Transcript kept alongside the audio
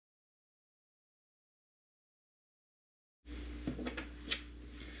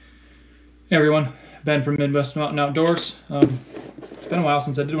Hey everyone, Ben from Midwest Mountain Outdoors. It's been a while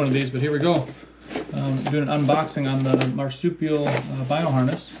since I did one of these, but here we go. Doing an unboxing on the Marsupial Bino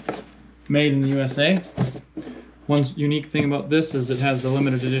harness, made in the USA. One unique thing about this is it has the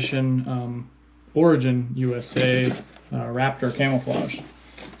limited edition Origin USA Raptor Camouflage.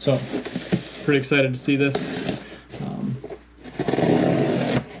 So, pretty excited to see this.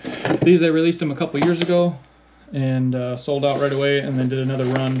 These, they released them a couple years ago and sold out right away, and then did another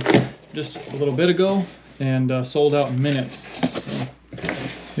run just a little bit ago and sold out in minutes. So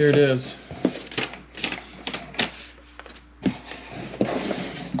here it is.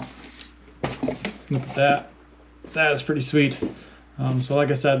 Look at that. That is pretty sweet. So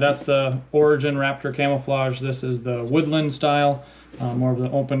like I said, that's the Origin Raptor Camouflage. This is the woodland style, more of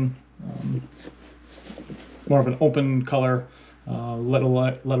an open color,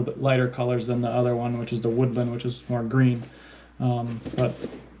 little bit lighter colors than the other one, which is the woodland, which is more green. But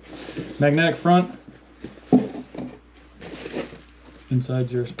magnetic front,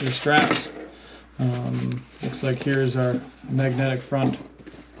 inside's your straps. Looks like here's our magnetic front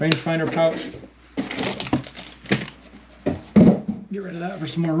rangefinder pouch. Get rid of that for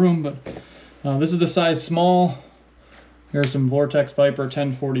some more room, but this is the size small. Here's some Vortex Viper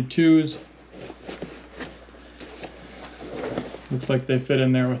 1042s. Looks like they fit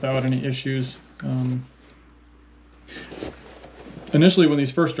in there without any issues. Initially, when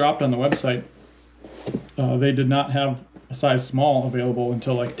these first dropped on the website, they did not have a size small available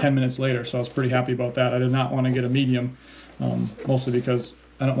until like 10 minutes later, so I was pretty happy about that. I did not want to get a medium, mostly because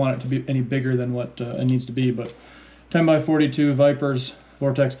I don't want it to be any bigger than what it needs to be, but 10x42 Vipers,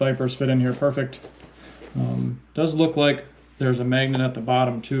 Vortex Vipers fit in here perfect. Does look like there's a magnet at the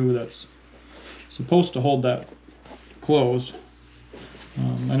bottom too that's supposed to hold that closed.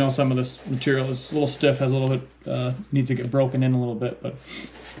 I know some of this material is a little stiff, has a little bit, needs to get broken in a little bit, but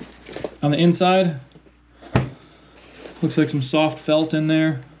on the inside, looks like some soft felt in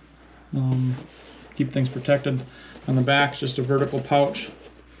there. Keep things protected. On the back, just a vertical pouch,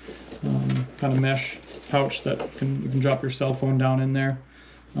 kind of mesh pouch that you can drop your cell phone down in there.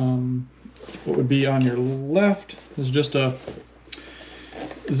 What would be on your left is just a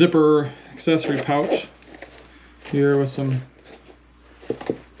zipper accessory pouch here with some,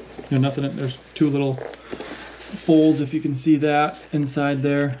 nothing. There's two little folds, if you can see that inside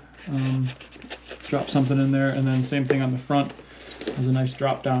there. Drop something in there, and then same thing on the front. There's a nice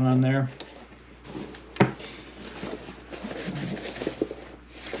drop down on there.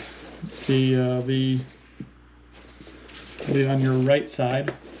 Let's see, the on your right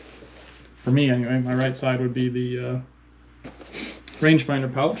side, for me anyway, my right side would be the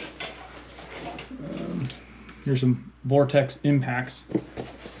rangefinder pouch. Here's some Vortex impacts.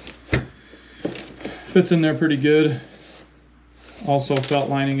 Fits in there pretty good. Also felt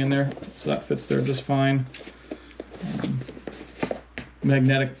lining in there, so that fits there just fine.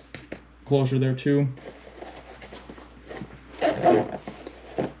 Magnetic closure there too.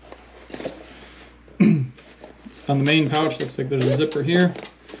 On the main pouch, looks like there's a zipper here.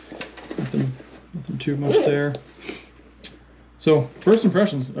 Nothing too much there. So first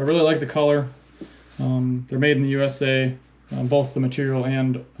impressions, I really like the color. They're made in the USA. Both the material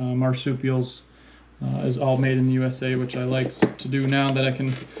and Marsupials is all made in the USA, which I like to do now that I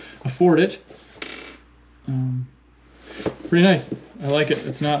can afford it. Pretty nice. I like it.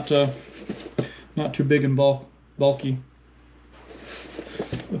 It's not too big and bulky.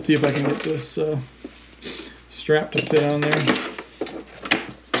 Let's see if I can get this strap to fit on there.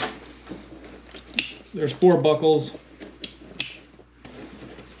 There's 4 buckles.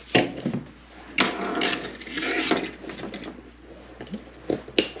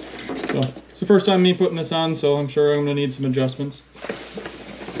 So it's the first time me putting this on, so I'm sure I'm going to need some adjustments.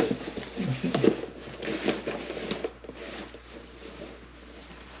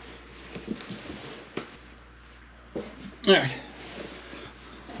 Alright.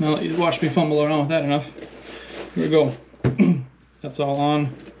 Now that you've watched me fumble around with that enough, here we go. That's all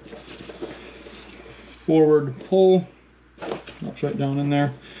on. Forward pull. Drops right down in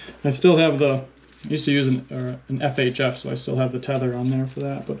there. I still have the, I used to use an FHF, so I still have the tether on there for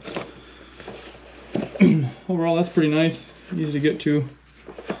that, but overall that's pretty nice. Easy to get to.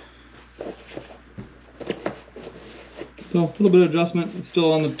 So a little bit of adjustment. It's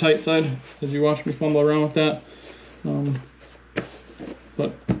still on the tight side as you watch me fumble around with that.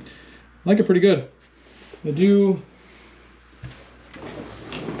 But I like it pretty good. I do.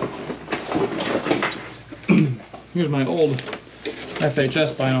 Here's my old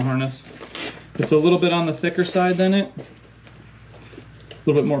FHS Bino harness. It's a little bit on the thicker side than it. A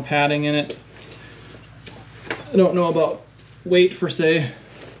little bit more padding in it. I don't know about weight per se,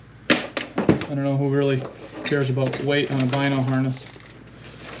 I don't know who really cares about weight on a Bino harness.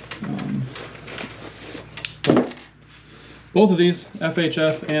 But both of these,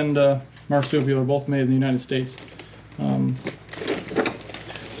 FHF and Marsupial, are both made in the United States. One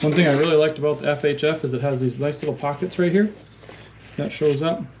thing I really liked about the FHF is it has these nice little pockets right here. That shows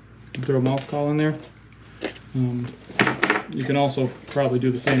up. You can throw a mouth call in there. You can also probably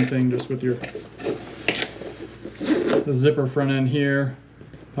do the same thing just with the zipper front end here,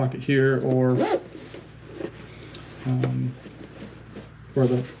 pocket here, or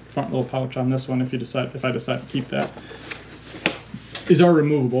the front little pouch on this one if I decide to keep that. These are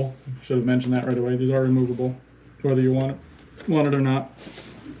removable. Should have mentioned that right away. These are removable, whether you want it or not.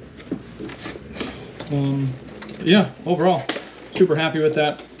 Yeah, overall, super happy with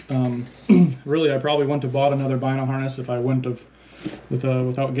that. Really, I probably wouldn't have bought another Bino harness if I wouldn't have,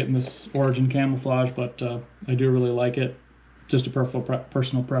 without getting this Origin Camouflage, but I do really like it. Just a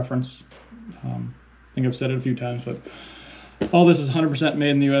personal preference. I think I've said it a few times, but all this is 100% made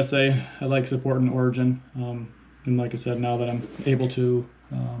in the USA. I like supporting Origin, and like I said, now that I'm able to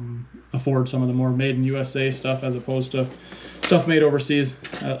afford some of the more made in USA stuff as opposed to stuff made overseas,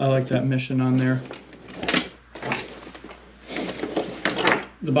 I like that mission on there.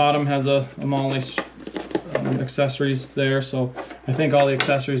 The bottom has a Molly's accessories there, so I think all the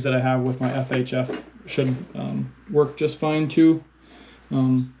accessories that I have with my FHF should work just fine too.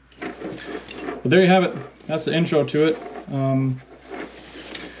 But there you have it. That's the intro to it.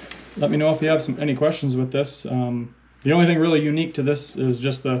 Let me know if you have any questions with this. The only thing really unique to this is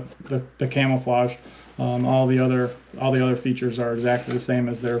just the camouflage. All the other features are exactly the same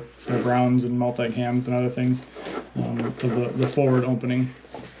as their browns and multi-cams and other things. The forward opening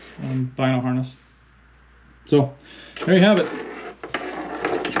Bino harness. So there you have it.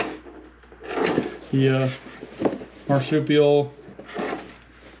 The Marsupial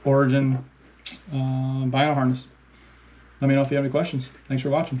Origin Bino harness. Let me know if you have any questions. Thanks for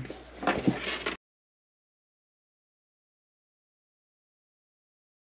watching.